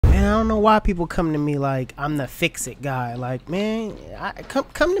Man, I don't know why people come to me like I'm the fix-it guy. Like, man,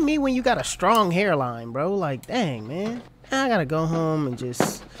 come to me when you got a strong hairline, bro. Like, dang, man. I gotta go home and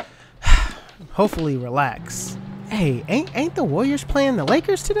just hopefully relax. Hey, ain't the Warriors playing the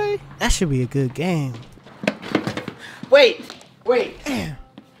Lakers today? That should be a good game. Wait.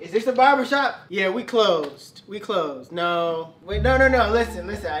 Is this a barbershop? Yeah, we closed. No. Wait, no. Listen.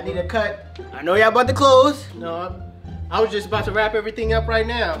 I need a cut. I know y'all about to close. No, I was just about to wrap everything up right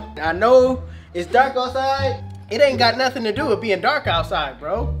now. I know it's dark outside. It ain't got nothing to do with being dark outside,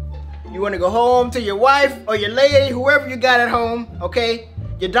 bro. You want to go home to your wife or your lady, whoever you got at home, okay?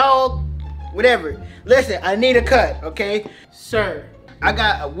 Your dog, whatever. Listen, I need a cut, okay? Sir. I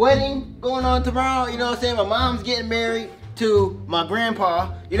got a wedding going on tomorrow, you know what I'm saying? My mom's getting married to my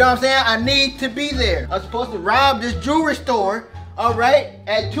grandpa. You know what I'm saying? I need to be there. I'm supposed to rob this jewelry store, all right,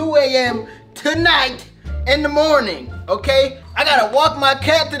 at 2 a.m. tonight in the morning, okay? I gotta walk my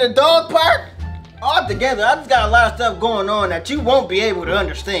cat to the dog park. All together, I just got a lot of stuff going on that you won't be able to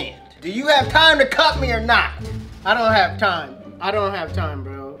understand. Do you have time to cut me or not? I don't have time,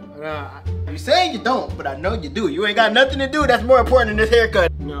 bro. You saying you don't, but I know you do. You ain't got nothing to do that's more important than this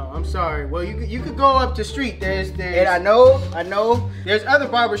haircut. No, I'm sorry. Well, you could go up the street. And I know. There's other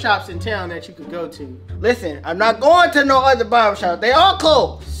barbershops in town that you could go to. Listen, I'm not going to no other barbershop. They all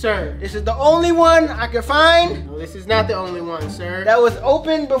closed. Sir. This is the only one I can find. No, this is not the only one, sir. That was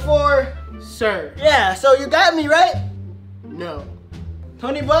open before. Sir. Yeah, so you got me, right? No.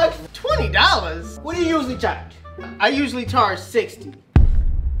 20 bucks? $20? What do you usually charge? I usually charge 60.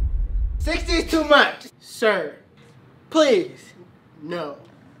 60 is too much. Sir. Please. No.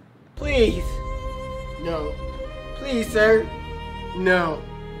 Please. No. Please, sir. No.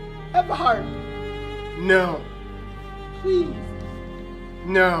 Have a heart. No. Please.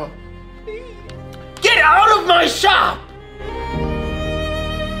 No. Please. Get out of my shop!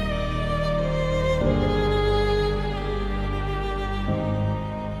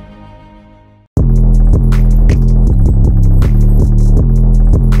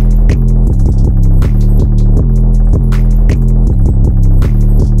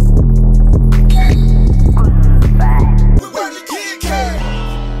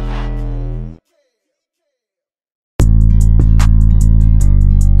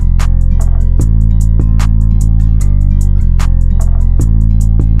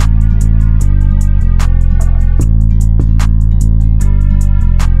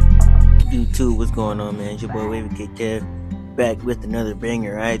 What's going on, man? It's your boy Wavykid back with another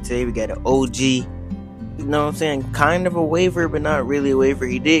banger. Alright, today we got an OG, you know what I'm saying, kind of a waiver, but not really a waiver.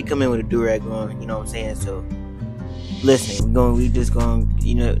 He did come in with a do-rag on, you know what I'm saying? So listen, we're just gonna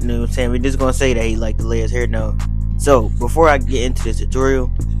say that he liked to lay his hair down. So before I get into this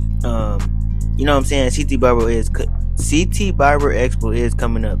tutorial, you know what I'm saying, CT Barber Expo is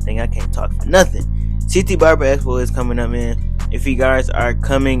coming up. Dang, I can't talk for nothing. CT Barber Expo is coming up, man. If you guys are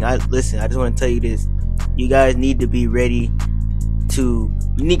coming, listen, I just want to tell you this. You guys need to be ready to,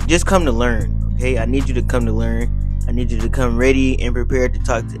 just come to learn, okay? I need you to come to learn. I need you to come ready and prepared to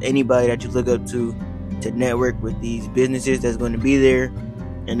talk to anybody that you look up to network with these businesses that's going to be there.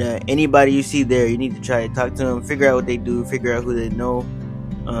 And anybody you see there, you need to try to talk to them, figure out what they do, figure out who they know,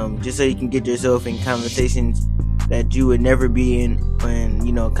 just so you can get yourself in conversations that you would never be in, and,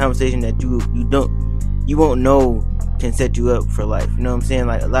 you know, conversation that you won't know can set you up for life. You know what I'm saying?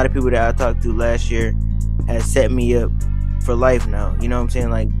 Like, a lot of people that I talked to last year has set me up for life now. You know what I'm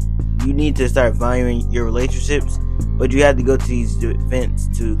saying? Like, you need to start valuing your relationships, but you have to go to these events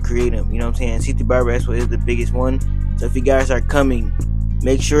to create them. You know what I'm saying? CT Barber Expo is the biggest one. So if you guys are coming,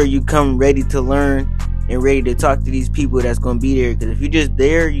 make sure you come ready to learn and ready to talk to these people that's going to be there. Because if you're just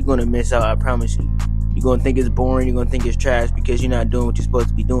there, you're going to miss out. I promise you. You're going to think it's boring. You're going to think it's trash because you're not doing what you're supposed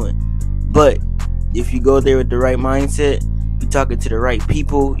to be doing. But if you go there with the right mindset, you talking to the right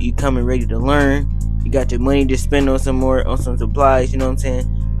people, you coming ready to learn, you got your money to spend on some supplies, you know what I'm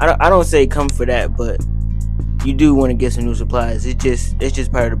saying? I don't say come for that, but you do want to get some new supplies. It's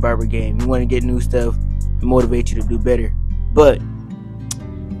just part of the barber game. You want to get new stuff to motivate you to do better. But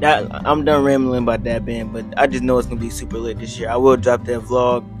I'm done rambling about that, man. But I just know it's gonna be super lit this year. I will drop that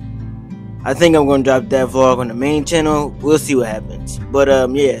vlog. I think I'm going to drop that vlog on the main channel. We'll see what happens. But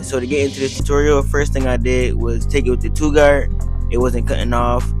yeah, so to get into this tutorial, first thing I did was take it with the 2-guard. It wasn't cutting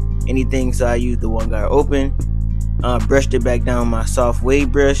off anything, so I used the 1-guard open. Brushed it back down with my soft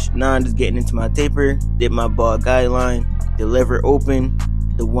wave brush. Now I'm just getting into my taper. Did my bald guideline. The lever open.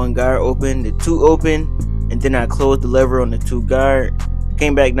 The 1-guard open. The 2 open. And then I closed the lever on the 2-guard.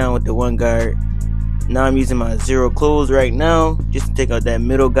 Came back down with the 1-guard. Now I'm using my 0 close right now just to take out that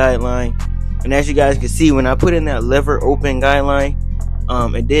middle guideline. And as you guys can see, when I put in that lever open guideline,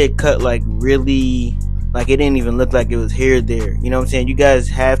 it did cut like really, like it didn't even look like it was hair there. You know what I'm saying? You guys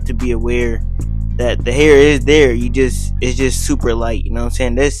have to be aware that the hair is there. It's just super light. You know what I'm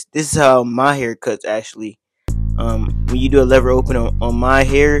saying? This is how my hair cuts actually. When you do a lever open on my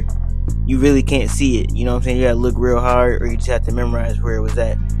hair, you really can't see it. You know what I'm saying? You gotta look real hard, or you just have to memorize where it was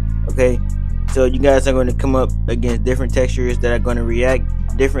at. Okay, so you guys are going to come up against different textures that are going to react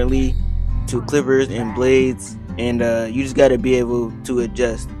differently to clippers and blades, and you just got to be able to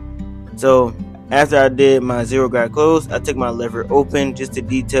adjust. So after I did my zero guard close, I took my lever open just to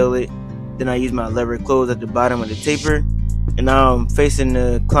detail it. Then I used my lever close at the bottom of the taper, and now I'm facing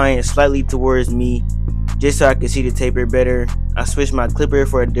the client slightly towards me just so I can see the taper better. I switched my clipper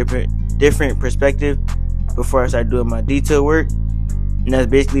for a different perspective before I start doing my detail work, and that's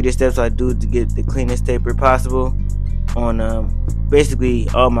basically the steps I do to get the cleanest taper possible on basically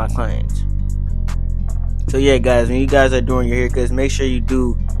all my clients. So yeah guys, when you guys are doing your haircuts, make sure you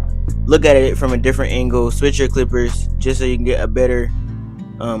do look at it from a different angle, switch your clippers just so you can get a better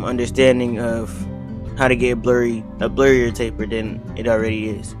understanding of how to get a blurrier taper than it already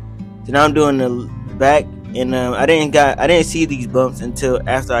is. So now I'm doing the back, and I didn't see these bumps until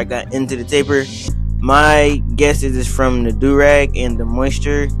after I got into the taper. My guess is it's from the do-rag and the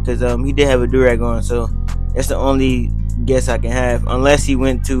moisture, because he did have a do-rag on, so that's the only guess I can have, unless he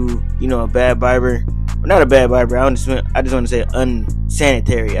went to, you know, a bad barber. Well, not a bad barber, I just want to say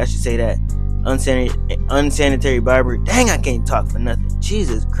unsanitary, I should say that. Unsanitary barber. Dang, I can't talk for nothing.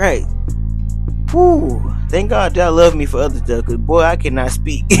 Jesus Christ. Woo. Thank God y'all love me for other stuff, because boy, I cannot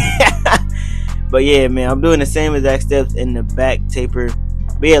speak. But yeah, man, I'm doing the same exact steps in the back taper.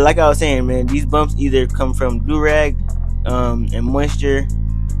 But yeah, like I was saying, man, these bumps either come from do-rag and moisture,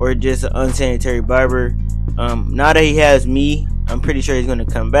 or just an unsanitary barber. Now that he has me, I'm pretty sure he's going to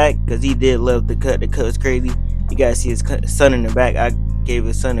come back, because he did love the cut. The cut was crazy. You guys see his son in the back. I gave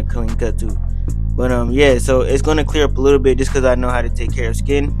his son a clean cut too. But yeah, so it's going to clear up a little bit just because I know how to take care of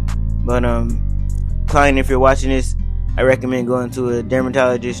skin. But client, if you're watching this, I recommend going to a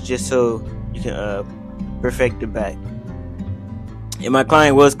dermatologist just so you can perfect the back. And my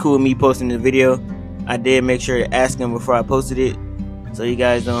client was cool with me posting the video. I did make sure to ask him before I posted it, so you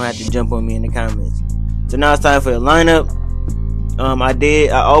guys don't have to jump on me in the comments. So now it's time for the lineup. I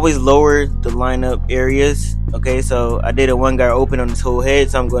always lower the lineup areas. Okay, so I did a one guard open on this whole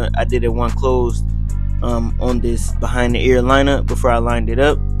head, so I did a one closed on this behind the ear lineup before I lined it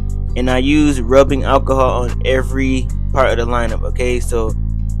up. And I use rubbing alcohol on every part of the lineup. Okay, so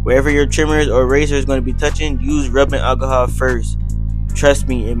wherever your trimmers or razor is going to be touching, use rubbing alcohol first. Trust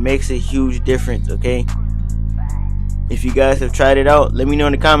me, it makes a huge difference. Okay, if you guys have tried it out, let me know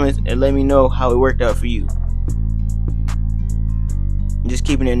in the comments and let me know how it worked out for you. Just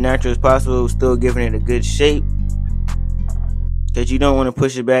keeping it natural as possible, still giving it a good shape, because you don't want to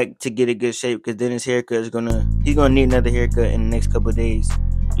push it back to get a good shape, because then his haircut is he's gonna need another haircut in the next couple of days,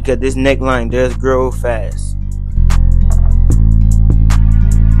 because this neckline does grow fast.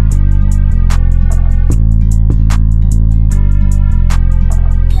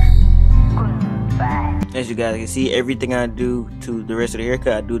 As you guys can see, everything I do to the rest of the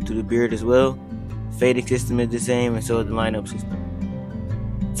haircut, I do to the beard as well. Fading system is the same, and so is the lineup system.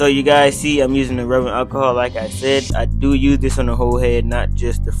 So you guys see, I'm using the rubbing alcohol. Like I said, I do use this on the whole head, not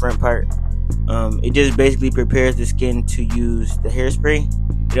just the front part. It just basically prepares the skin to use the hairspray.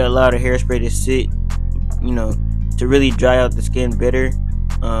 It allows the hairspray to sit, you know, to really dry out the skin better.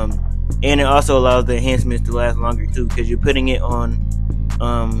 And it also allows the enhancements to last longer too, because you're putting it on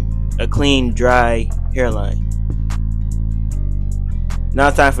a clean, dry hairline. Now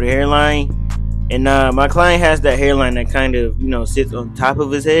it's time for the hairline. And my client has that hairline that kind of, you know, sits on top of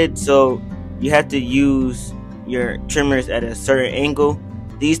his head, so you have to use your trimmers at a certain angle.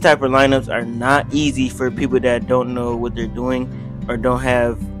 These type of lineups are not easy for people that don't know what they're doing, or don't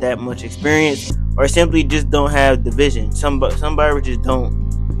have that much experience, or simply just don't have the vision. Some barbers just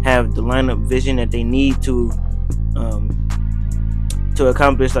don't have the lineup vision that they need to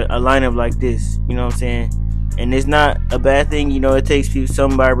accomplish like a lineup like this. You know what I'm saying? And it's not a bad thing, you know. It takes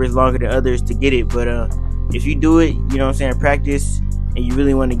some barbers longer than others to get it, but if you do it, you know what I'm saying, practice, and you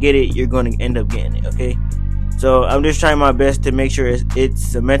really want to get it, you're going to end up getting it. Okay, so I'm just trying my best to make sure it's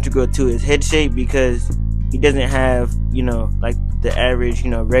symmetrical to his head shape, because he doesn't have, you know, like the average, you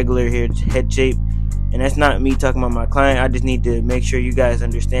know, regular head shape. And that's not me talking about my client. I just need to make sure you guys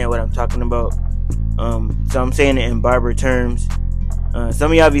understand what I'm talking about. So I'm saying it in barber terms.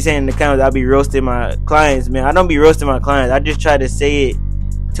 Some of y'all be saying in the comments I be roasting my clients. Man, I don't be roasting my clients. I just try to say it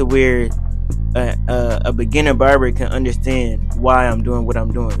to where a beginner barber can understand why I'm doing what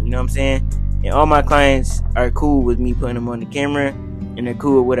I'm doing. You know what I'm saying? And all my clients are cool with me putting them on the camera, and they're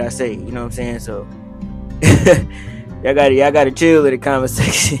cool with what I say. You know what I'm saying? So y'all gotta chill in the comment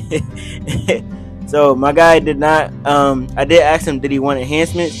section. So my guy did not. I did ask him, did he want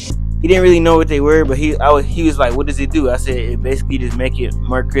enhancements? He didn't really know what they were, but he was like, what does it do? I said, it basically just make it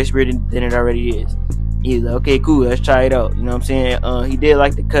more crispier than it already is. He's like, okay, cool, let's try it out. You know what I'm saying? He did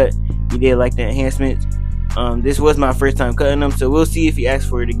like the cut. He did like the enhancements. This was my first time cutting them, so we'll see if he asks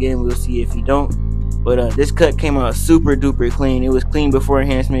for it again. We'll see if he don't. But this cut came out super duper clean. It was clean before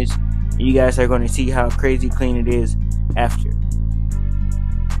enhancements, and you guys are going to see how crazy clean it is after.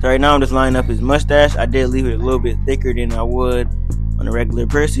 So right now I'm just lining up his mustache. I did leave it a little bit thicker than I would on a regular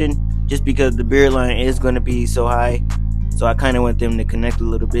person, just because the beard line is going to be so high. So I kind of want them to connect a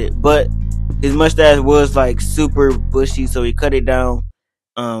little bit. But his mustache was like super bushy, so he cut it down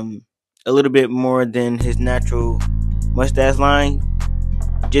a little bit more than his natural mustache line,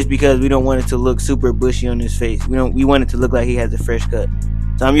 just because we don't want it to look super bushy on his face. We want it to look like he has a fresh cut.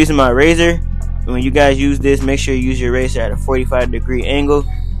 So I'm using my razor. And when you guys use this, make sure you use your razor at a 45-degree angle.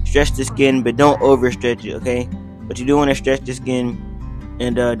 Stretch the skin, but don't overstretch it, okay? But you do want to stretch the skin,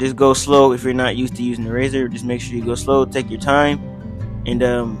 and just go slow. If you're not used to using the razor, just make sure you go slow, take your time, and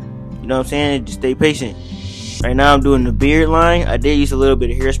you know what I'm saying, just stay patient. Right now I'm doing the beard line. I did use a little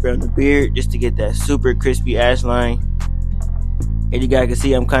bit of hairspray on the beard just to get that super crispy ash line. As you guys can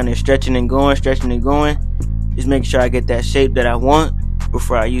see, I'm kind of stretching and going, just making sure I get that shape that I want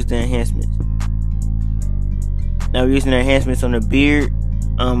before I use the enhancements. Now we're using the enhancements on the beard.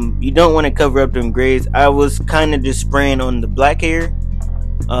 You don't want to cover up them grays. I was kind of just spraying on the black hair,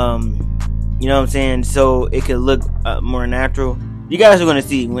 you know what I'm saying, so it could look more natural. You guys are gonna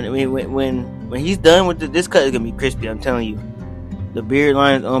see when he's done with this cut is gonna be crispy. I'm telling you, the beard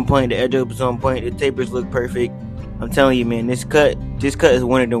line is on point, the edge up is on point, the tapers look perfect. I'm telling you, man, this cut is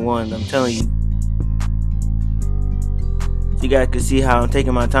one of the ones. I'm telling you. So you guys can see how I'm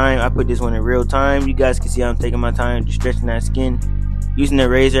taking my time. I put this one in real time. You guys can see how I'm taking my time, just stretching that skin. Using the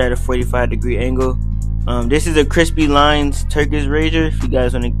razor at a 45-degree angle. This is a Crispy Lines Turkish razor. If you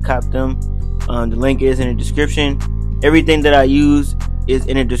guys want to cop them, the link is in the description. Everything that I use is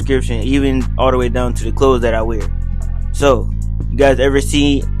in the description, even all the way down to the clothes that I wear. So, you guys ever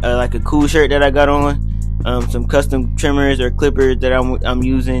see like a cool shirt that I got on? Some custom trimmers or clippers that I'm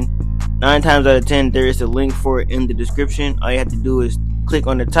using. 9 times out of 10, there is a link for it in the description. All you have to do is click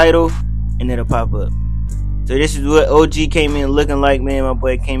on the title, and it'll pop up. So this is what OG came in looking like, man. My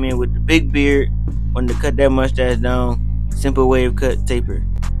boy came in with the big beard, wanted to cut that mustache down, simple wave cut taper.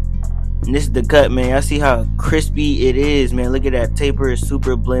 And this is the cut, man. Y'all see how crispy it is, man. Look at that, taper is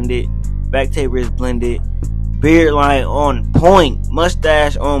super blended, back taper is blended, beard line on point,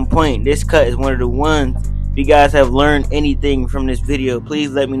 mustache on point. This cut is one of the ones. If you guys have learned anything from this video, please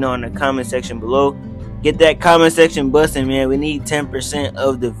let me know in the comment section below. Get that comment section busting, man. We need 10%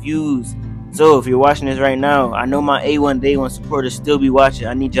 of the views. So if you're watching this right now, I know my A1 Day 1 supporters still be watching.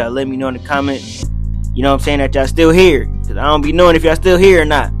 I need y'all to let me know in the comments, you know what I'm saying, that y'all still here. Because I don't be knowing if y'all still here or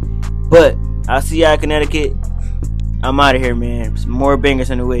not. But I'll see y'all in Connecticut. I'm out of here, man. Some more bangers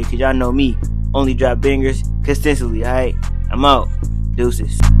on the way. Because y'all know me. Only drop bangers consistently, alright? I'm out.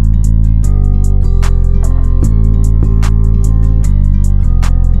 Deuces.